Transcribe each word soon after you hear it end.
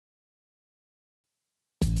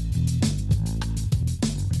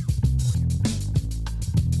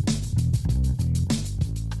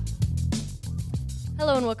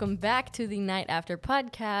Hello and welcome back to the Night After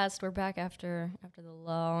podcast. We're back after the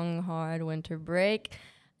long, hard winter break,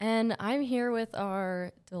 and I'm here with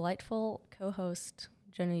our delightful co-host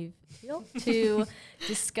Genevieve Thiel to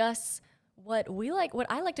discuss what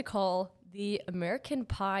I like to call the American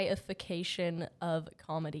Pie-ification of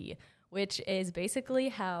comedy, which is basically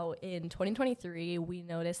how in 2023 we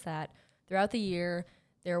noticed that throughout the year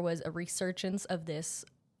there was a resurgence of this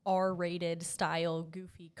R-rated style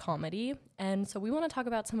goofy comedy. And so we want to talk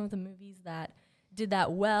about some of the movies that did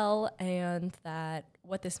that well and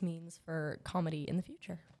what this means for comedy in the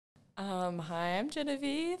future. Hi, I'm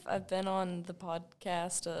Genevieve. I've been on the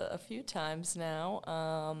podcast a few times now.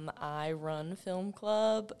 I run film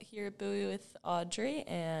club here at Bowie with Audrey,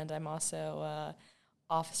 and I'm also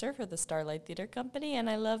officer for the Starlight Theater Company, and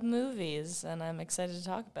I love movies, and I'm excited to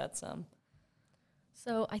talk about some.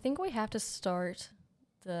 So I think we have to start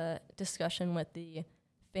the discussion with the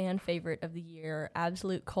fan favorite of the year,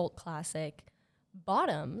 absolute cult classic,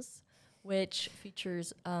 Bottoms, which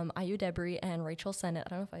features Ayu Debris and Rachel Sennott. I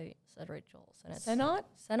don't know if I said Rachel Sennott.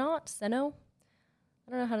 Seno?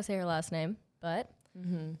 I don't know how to say her last name, but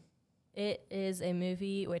it is a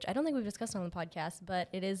movie which I don't think we've discussed on the podcast, but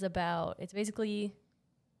it's basically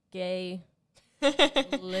gay,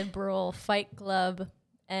 liberal fight club,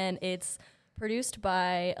 and it's produced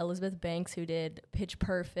by Elizabeth Banks, who did Pitch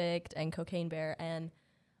Perfect and Cocaine Bear. And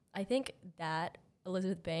I think that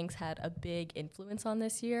Elizabeth Banks had a big influence on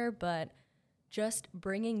this year, but just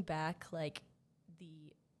bringing back like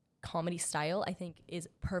the comedy style, I think is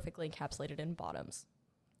perfectly encapsulated in Bottoms.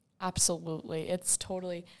 Absolutely. It's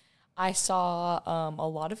totally... I saw a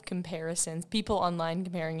lot of comparisons, people online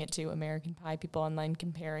comparing it to American Pie, people online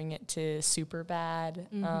comparing it to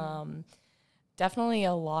Superbad. Definitely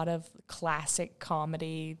a lot of classic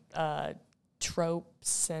comedy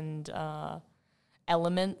tropes and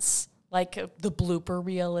elements, like the blooper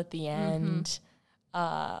reel at the end,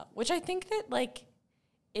 which I think that, like,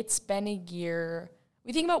 it's been a year.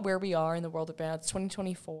 We think about where we are in the world of now. It's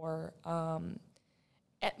 2024.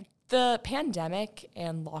 The pandemic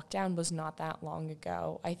and lockdown was not that long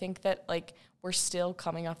ago. I think that, like, we're still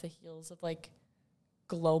coming off the heels of, like,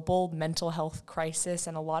 global mental health crisis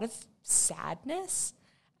and a lot of sadness.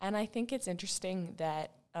 And I think it's interesting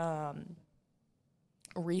that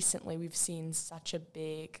recently we've seen such a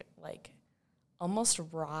big, like, almost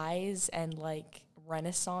rise and, like,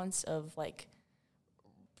 renaissance of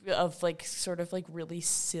sort of, like, really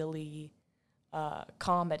silly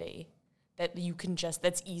comedy that you can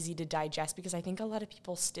that's easy to digest, because I think a lot of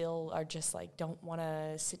people still are just, like, don't want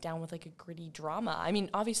to sit down with, like, a gritty drama. I mean,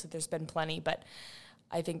 obviously there's been plenty, but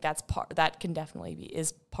I think that can definitely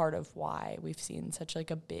is part of why we've seen such, like,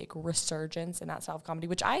 a big resurgence in that style of comedy,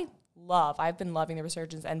 which I love. I've been loving the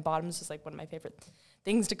resurgence, and Bottoms was, like, one of my favorite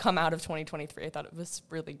things to come out of 2023. I thought it was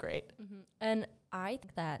really great. And I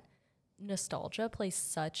think that nostalgia plays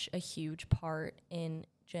such a huge part in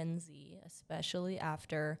Gen Z, especially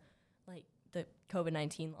after, like, the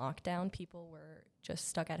COVID-19 lockdown. People were just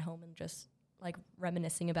stuck at home and just, like,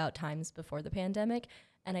 reminiscing about times before the pandemic.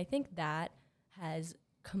 And I think that has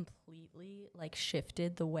completely, like,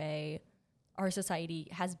 shifted the way our society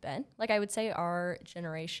has been. Like, I would say our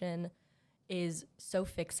generation is so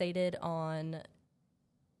fixated on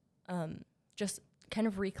just kind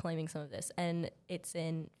of reclaiming some of this, and it's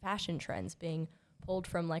in fashion trends being pulled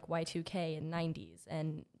from, like, Y2K and 90s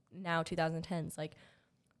and now 2010s, like,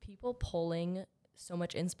 people pulling so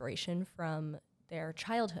much inspiration from their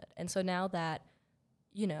childhood. And so now that,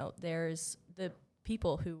 you know, there's the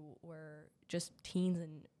people who were just teens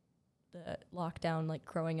in the lockdown, like,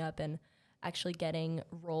 growing up and actually getting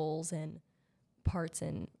roles and parts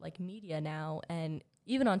in, like, media now, and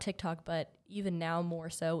even on TikTok, but even now more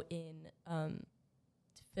so in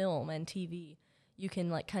film and TV, you can,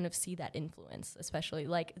 like, kind of see that influence, especially,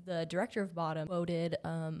 like, the director of Bottom quoted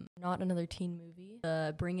Not Another Teen Movie,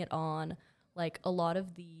 Bring It On, like, a lot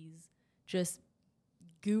of these just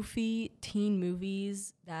goofy teen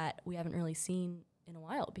movies that we haven't really seen in a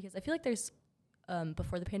while, because I feel like there's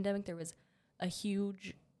before the pandemic there was a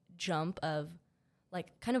huge jump of,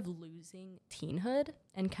 like, kind of losing teenhood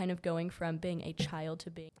and kind of going from being a child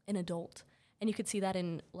to being an adult. And you could see that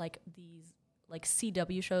in, like, these, like,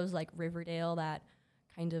 CW shows like Riverdale that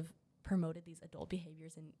kind of promoted these adult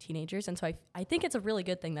behaviors in teenagers. And so I think it's a really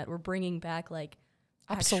good thing that we're bringing back, like,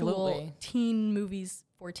 actual teen movies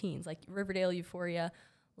for teens, like Riverdale, Euphoria.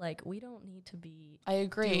 Like, we don't need to be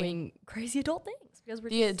doing crazy adult things, because we're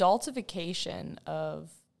the adultification of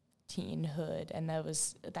teenhood, and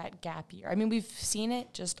that gap year. I mean, we've seen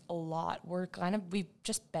it just a lot. We've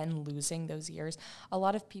just been losing those years. A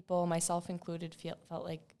lot of people, myself included, felt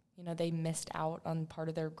like, they missed out on part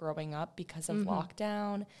of their growing up because of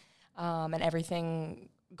lockdown and everything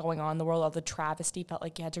going on in the world. All the travesty, felt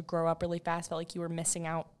like you had to grow up really fast, felt like you were missing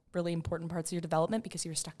out really important parts of your development because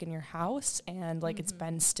you were stuck in your house. And like it's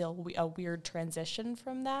been still a weird transition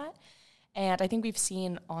from that. And I think we've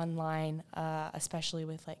seen online, especially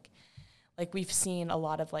with like we've seen a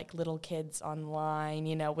lot of like little kids online,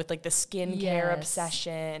 with like the skincare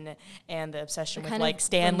obsession and the obsession with like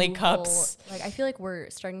Stanley cups. Like I feel like we're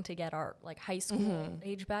starting to get our like high school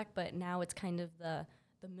age back, but now it's kind of the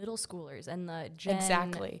middle schoolers and the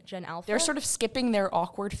Gen Alpha. They're sort of skipping their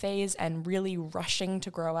awkward phase and really rushing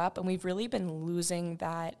to grow up. And we've really been losing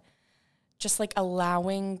that, just like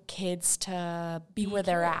allowing kids to be where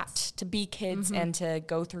they're at, to be kids and to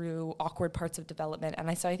go through awkward parts of development.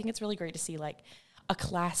 And so I think it's really great to see like a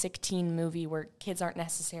classic teen movie where kids aren't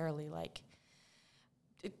necessarily like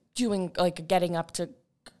doing like getting up to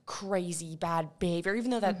crazy bad behavior,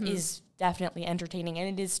 even though that is definitely entertaining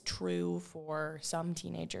and it is true for some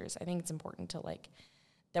teenagers. I think it's important to like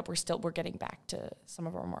that we're getting back to some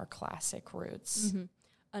of our more classic roots.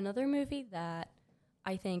 Another movie that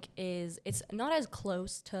I think it's not as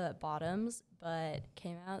close to Bottoms, but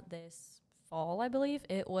came out this fall, I believe.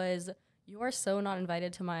 It was You Are So Not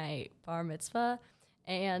Invited to My Bar Mitzvah.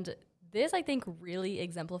 And this, I think, really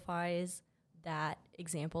exemplifies that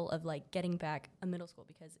example of like getting back a middle school,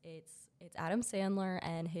 because it's Adam Sandler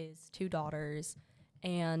and his two daughters,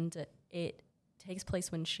 and it takes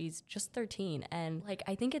place when she's just 13. And like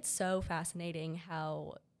I think it's so fascinating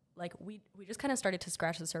how like we just kind of started to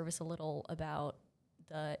scratch the surface a little about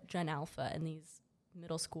the Gen Alpha and these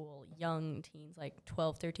middle school young teens, like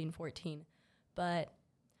 12, 13, 14. But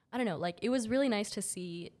I don't know, like it was really nice to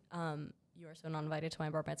see You Are So Not Invited to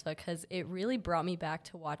My Bar Mitzvah, because it really brought me back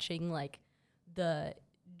to watching like the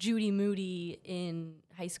Judy Moody in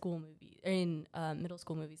high school movies, in middle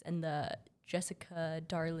school movies, and the Jessica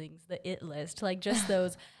Darlings, the It List, like just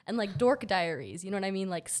those, and like Dork Diaries, you know what I mean?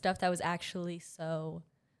 Like stuff that was actually so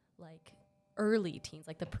like early teens,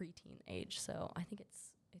 like the preteen age. So I think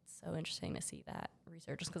it's so interesting to see that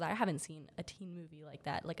research, just because I haven't seen a teen movie like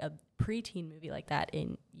that, like a preteen movie like that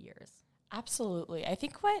in years. Absolutely. I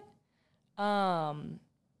think what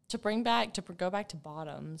to go back to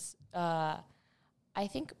Bottoms, I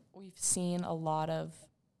think we've seen a lot of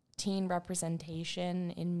teen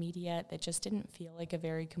representation in media that just didn't feel like a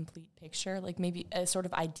very complete picture, like maybe sort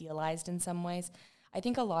of idealized in some ways. I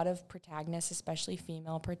think a lot of protagonists, especially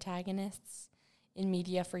female protagonists in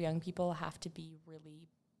media for young people, have to be really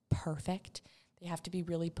perfect. They have to be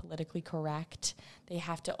really politically correct. They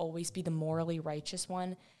have to always be the morally righteous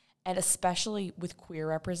one. And especially with queer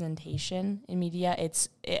representation in media,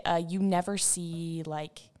 you never see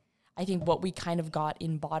like, I think what we kind of got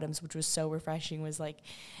in Bottoms, which was so refreshing, was like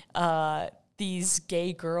these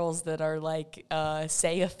gay girls that are like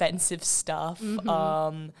say offensive stuff,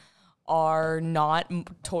 are not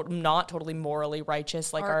totally morally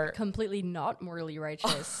righteous, like are completely not morally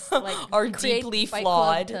righteous, like are deeply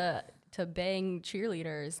flawed to bang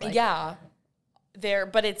cheerleaders. Like. Yeah,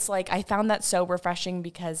 but it's like I found that so refreshing,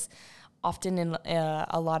 because often in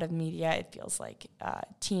a lot of media, it feels like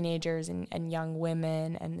teenagers and young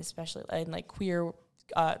women, and especially like queer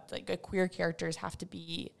characters have to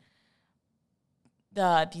be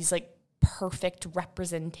these like perfect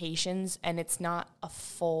representations, and it's not a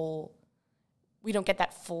full. We don't get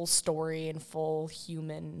that full story and full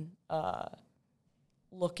human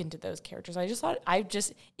look into those characters. I just thought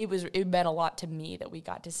it meant a lot to me that we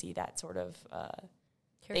got to see that sort of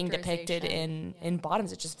thing depicted in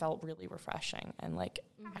Bottoms. It just felt really refreshing and like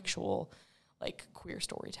actual like queer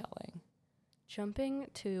storytelling. Jumping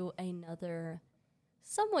to another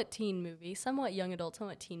somewhat teen movie, somewhat young adult,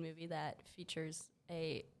 somewhat teen movie that features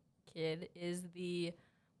a kid is the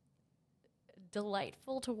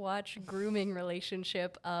delightful to watch grooming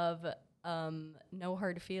relationship of No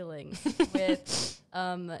Hard Feelings with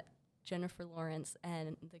Jennifer Lawrence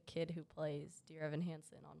and the kid who plays Dear Evan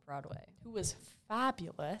Hansen on Broadway, who was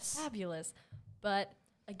fabulous. But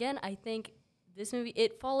again, I think this movie,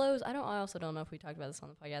 it follows, I also don't know if we talked about this on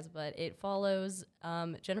the podcast, but it follows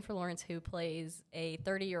Jennifer Lawrence, who plays a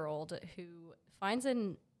 30-year-old who finds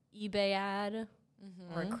an eBay ad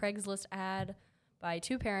or a Craigslist ad by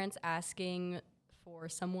two parents asking for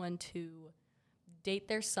someone to date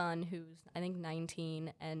their son, who's I think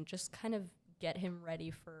 19, and just kind of get him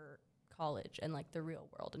ready for college and like the real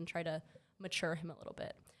world and try to mature him a little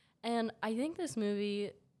bit. And I think this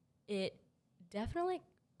movie, it definitely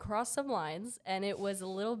crossed some lines, and it was a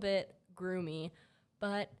little bit groomy,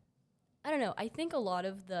 but I don't know. I think a lot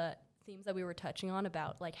of the themes that we were touching on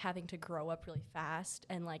about like having to grow up really fast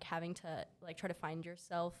and like having to like try to find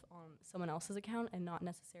yourself on someone else's account and not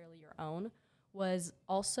necessarily your own was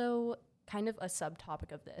also kind of a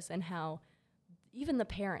subtopic of this, and how even the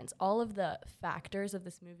parents, all of the factors of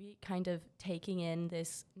this movie kind of taking in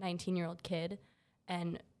this 19-year-old kid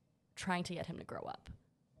and trying to get him to grow up,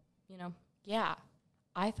 you know? Yeah.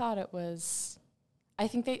 I thought it was, I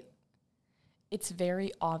think it's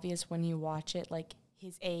very obvious when you watch it, like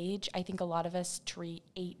his age. I think a lot of us treat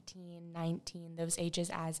 18, 19, those ages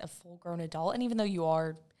as a full-grown adult. And even though you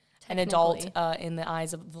are an adult in the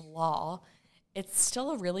eyes of the law, it's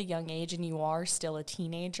still a really young age, and you are still a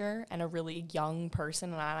teenager and a really young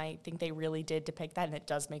person. And I think they really did depict that, and it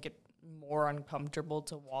does make it more uncomfortable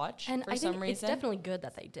to watch and for I some think reason. it's definitely good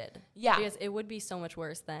that they did. Yeah. Because it would be so much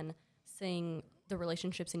worse than seeing the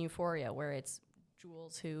relationships in Euphoria, where it's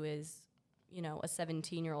Jules, who is, you know, a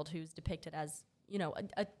 17-year-old who's depicted as, you know,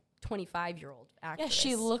 a 25-year-old actress. Yeah,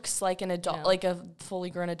 she looks like an adult, You know? like a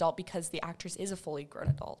fully grown adult, because the actress is a fully grown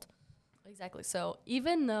adult. Exactly. So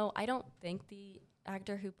even though I don't think the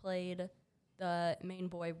actor who played the main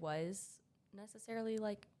boy was necessarily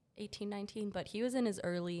like 18, 19, but he was in his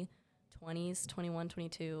early 20s, 21,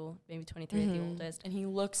 22, maybe 23 at the oldest. And he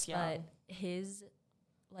looks young. But his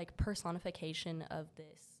like personification of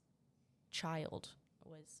this child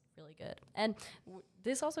was really good. And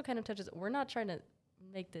this also kind of touches, we're not trying to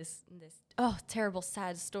make this terrible,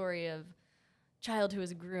 sad story of child who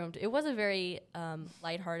was groomed. It was a very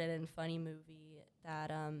lighthearted and funny movie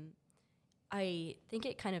that I think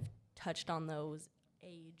it kind of touched on those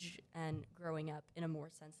age and growing up in a more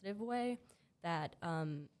sensitive way, that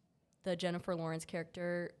the Jennifer Lawrence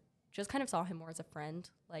character just kind of saw him more as a friend.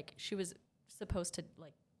 Like, she was supposed to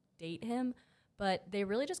like date him, but they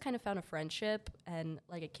really just kind of found a friendship and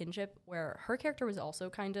like a kinship, where her character was also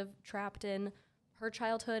kind of trapped in her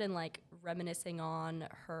childhood and like reminiscing on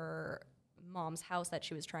her mom's house that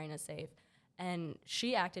she was trying to save, and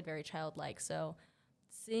she acted very childlike. So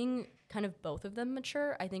seeing kind of both of them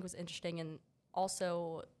mature, I think, was interesting, and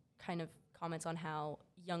also kind of comments on how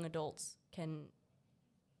young adults can,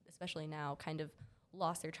 especially now, kind of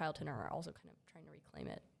lost their childhood and are also kind of trying to reclaim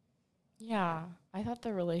it. Yeah, I thought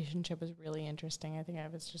the relationship was really interesting. I think I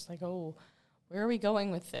was just like, oh, where are we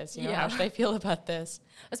going with this? You know, how should I feel about this?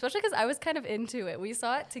 Especially because I was kind of into it. We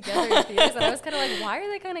saw it together in theaters, and I was kind of like, why are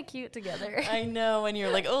they kind of cute together? I know, and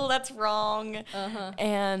you're like, oh, that's wrong.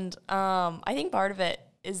 And I think part of it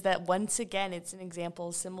is that, once again, it's an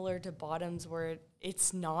example similar to Bottoms, where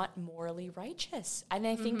it's not morally righteous. And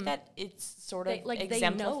I think that it's sort of exemplifies. They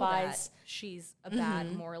know that she's a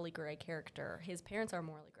bad, morally gray character. His parents are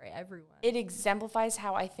morally gray, everyone. It exemplifies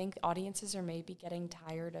how I think audiences are maybe getting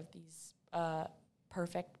tired of these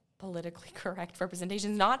perfect, politically correct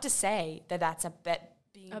representations. Not to say that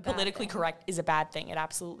being politically correct is a bad thing. It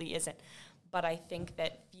absolutely isn't. But I think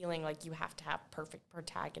that feeling like you have to have perfect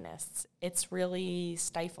protagonists, it's really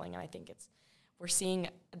stifling. And I think we're seeing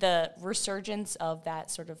the resurgence of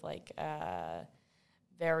that sort of like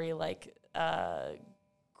very like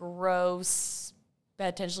gross,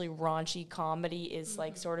 potentially raunchy comedy is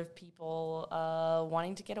like sort of people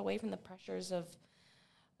wanting to get away from the pressures of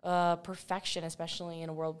perfection, especially in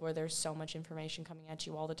a world where there's so much information coming at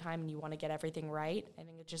you all the time and you want to get everything right. I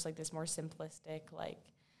think it's just like this more simplistic, like,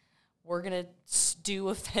 we're going to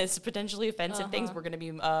do potentially offensive things. We're going to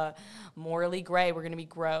be morally gray. We're going to be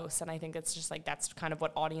gross. And I think it's just like, that's kind of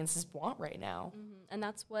what audiences want right now. And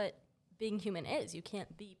that's what being human is. You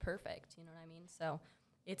can't be perfect. You know what I mean? So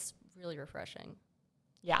it's really refreshing.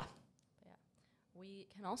 Yeah. We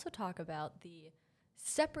can also talk about the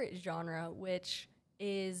separate genre, which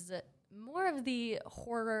is more of the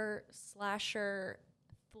horror slasher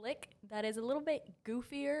flick that is a little bit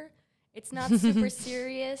goofier. It's not super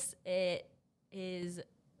serious. It is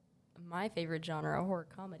my favorite genre, horror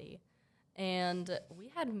comedy. And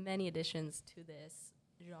we had many additions to this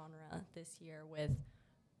genre this year with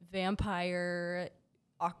vampire,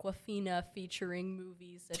 Aquafina featuring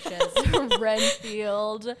movies such as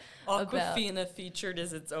Renfield. Aquafina featured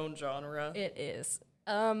as its own genre. It is.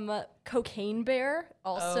 Cocaine Bear,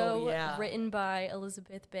 also written by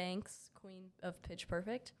Elizabeth Banks, queen of Pitch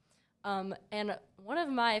Perfect. And one of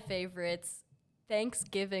my favorites,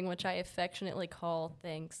 Thanksgiving, which I affectionately call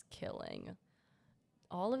Thanksgilling.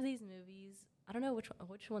 All of these movies, I don't know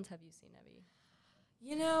which ones have you seen, Evie?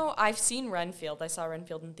 You know, I've seen Renfield. I saw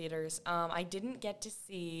Renfield in theaters. I didn't get to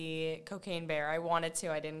see Cocaine Bear. I wanted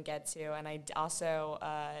to. I didn't get to. And I also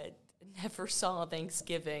never saw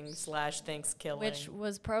Thanksgiving/Thanksgilling. Which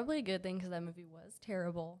was probably a good thing because that movie was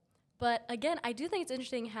terrible. But again, I do think it's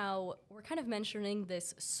interesting how we're kind of mentioning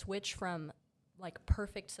this switch from like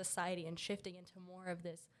perfect society and shifting into more of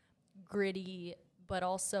this gritty but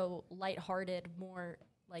also lighthearted, more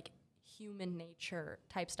like human nature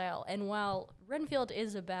type style. And while Renfield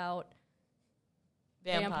is about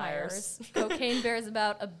vampires. Cocaine Bear is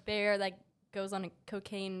about a bear that goes on a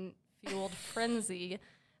cocaine-fueled frenzy.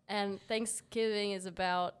 And Thanksgiving is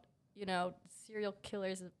about, you know, serial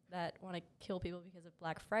killers that want to kill people because of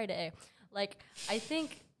Black Friday. Like, I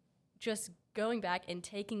think just going back and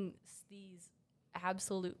taking these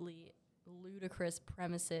absolutely ludicrous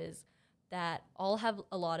premises that all have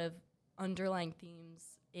a lot of underlying themes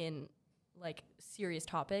in, like, serious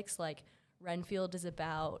topics. Like, Renfield is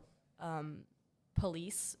about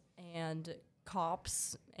police and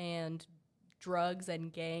cops and drugs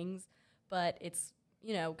and gangs, but it's,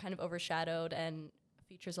 you know, kind of overshadowed and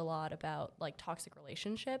features a lot about, like, toxic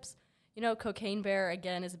relationships. You know, Cocaine Bear,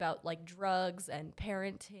 again, is about, like, drugs and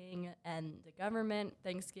parenting and the government.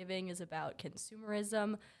 Thanksgiving is about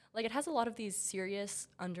consumerism. Like, it has a lot of these serious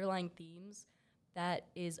underlying themes that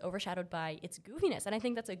is overshadowed by its goofiness. And I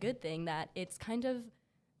think that's a good thing, that it's kind of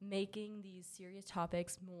making these serious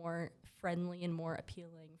topics more friendly and more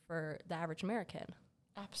appealing for the average American.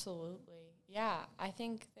 Absolutely. Yeah, I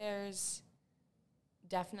think there's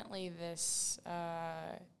definitely this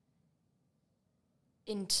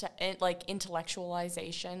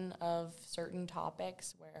intellectualization of certain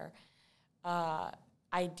topics where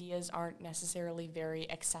ideas aren't necessarily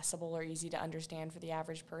very accessible or easy to understand for the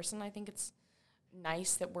average person. I think it's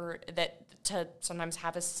nice that to sometimes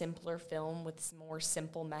have a simpler film with more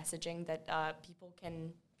simple messaging that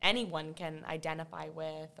anyone can identify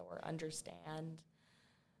with or understand.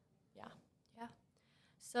 Yeah.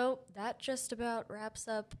 So that just about wraps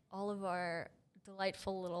up all of our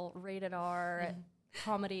delightful little rated R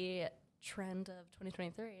comedy trend of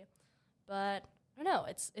 2023. But I don't know,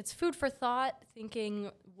 it's food for thought,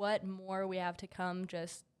 thinking what more we have to come,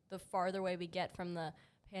 just the farther away we get from the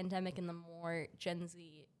pandemic and the more Gen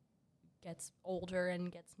Z gets older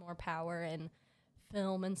and gets more power in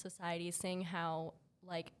film and society, seeing how,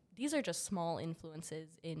 like, these are just small influences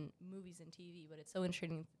in movies and TV, but it's so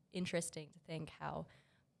interesting to think how,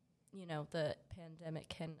 you know, the pandemic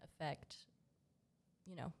can affect,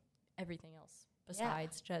 you know, everything else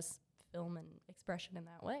besides just film and expression in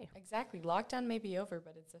that way. Exactly. Lockdown may be over,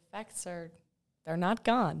 but its effects they're not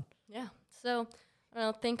gone. Yeah. So, I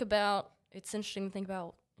don't know, it's interesting to think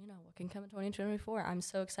about, you know, what can come in 2024. I'm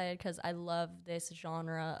so excited because I love this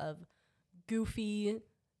genre of goofy,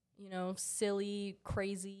 you know, silly,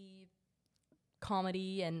 crazy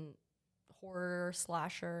comedy and horror,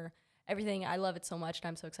 slasher, everything. I love it so much, and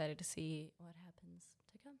I'm so excited to see what happens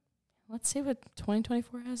to come. Let's see what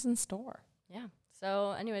 2024 has in store. Yeah.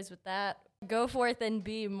 So anyways, with that, go forth and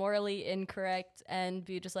be morally incorrect and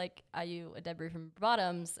be just like IU, a Debris from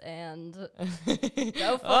Bottoms, and go for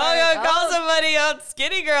it. Call somebody out,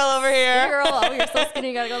 skinny girl over here. Skinny girl, oh, you're so skinny,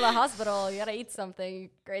 you gotta go to the hospital. You gotta eat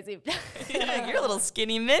something crazy. Yeah, you're a little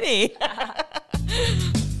skinny mini.